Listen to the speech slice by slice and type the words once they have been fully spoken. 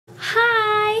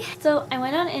So I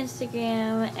went on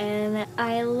Instagram and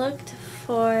I looked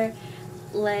for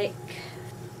like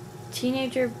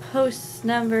teenager posts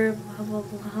number blah blah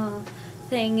blah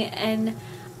thing, and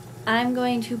I'm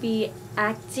going to be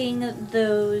acting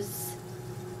those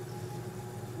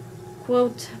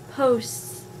quote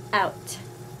posts out.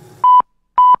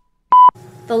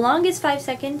 The longest 5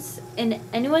 seconds in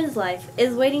anyone's life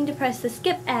is waiting to press the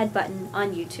skip ad button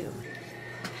on YouTube.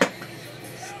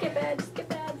 Skip ad,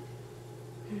 skip ad.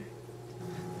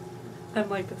 I'm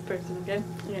like this person, okay?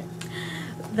 Yeah.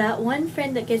 That one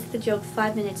friend that gets the joke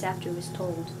 5 minutes after it was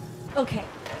told. Okay,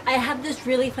 I have this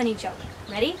really funny joke.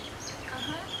 Ready?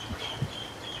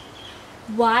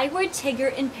 Why were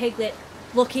Tigger and Piglet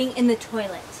looking in the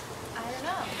toilet? I don't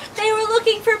know. They were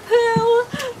looking for poo!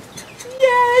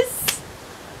 Yes!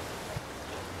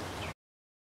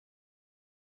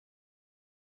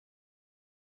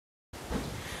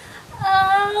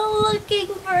 Oh, looking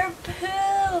for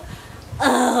poo!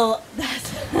 Oh,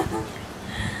 that's...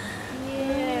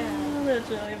 Yeah. That's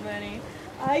really funny.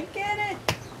 I get it!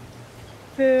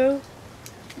 Poo.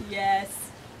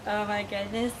 Yes. Oh my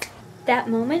goodness. That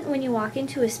moment when you walk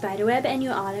into a spiderweb and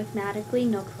you automatically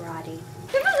know karate.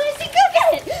 Come on, Lucy, go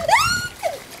get it!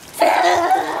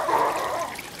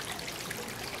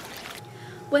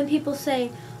 When people say,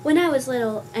 when I was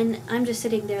little, and I'm just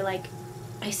sitting there like,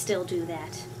 I still do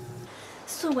that.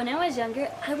 So when I was younger,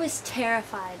 I was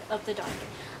terrified of the dark.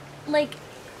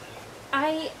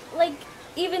 I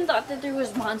even thought that there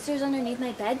was monsters underneath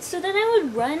my bed, so then I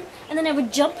would run, and then I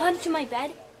would jump onto my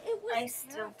bed. I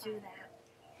still do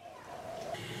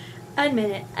that. Admit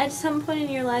it, at some point in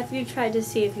your life you tried to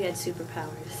see if you had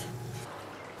superpowers.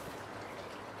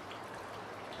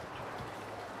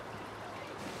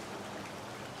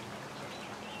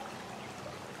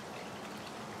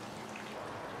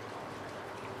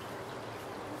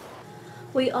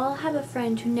 We all have a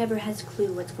friend who never has a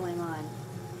clue what's going on.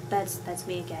 That's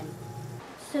me again.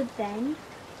 So then,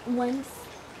 once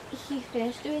he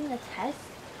finished doing the test,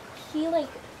 he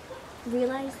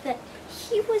realized that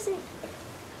he wasn't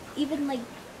even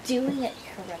doing it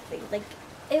correctly.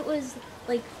 It was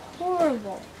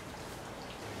horrible.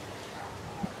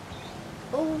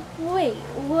 Oh wait,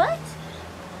 what?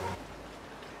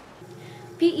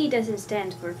 PE doesn't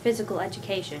stand for physical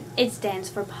education. It stands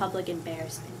for public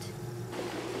embarrassment.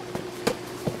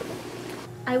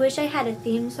 I wish I had a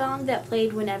theme song that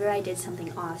played whenever I did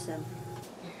something awesome.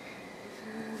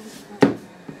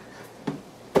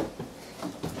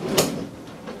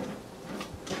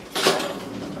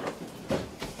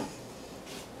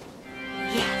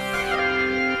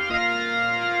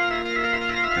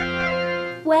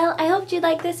 Well, I hope you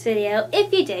liked this video.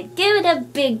 If you did, give it a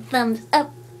big thumbs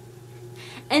up.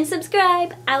 And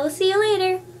subscribe. I will see you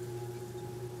later.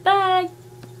 Bye.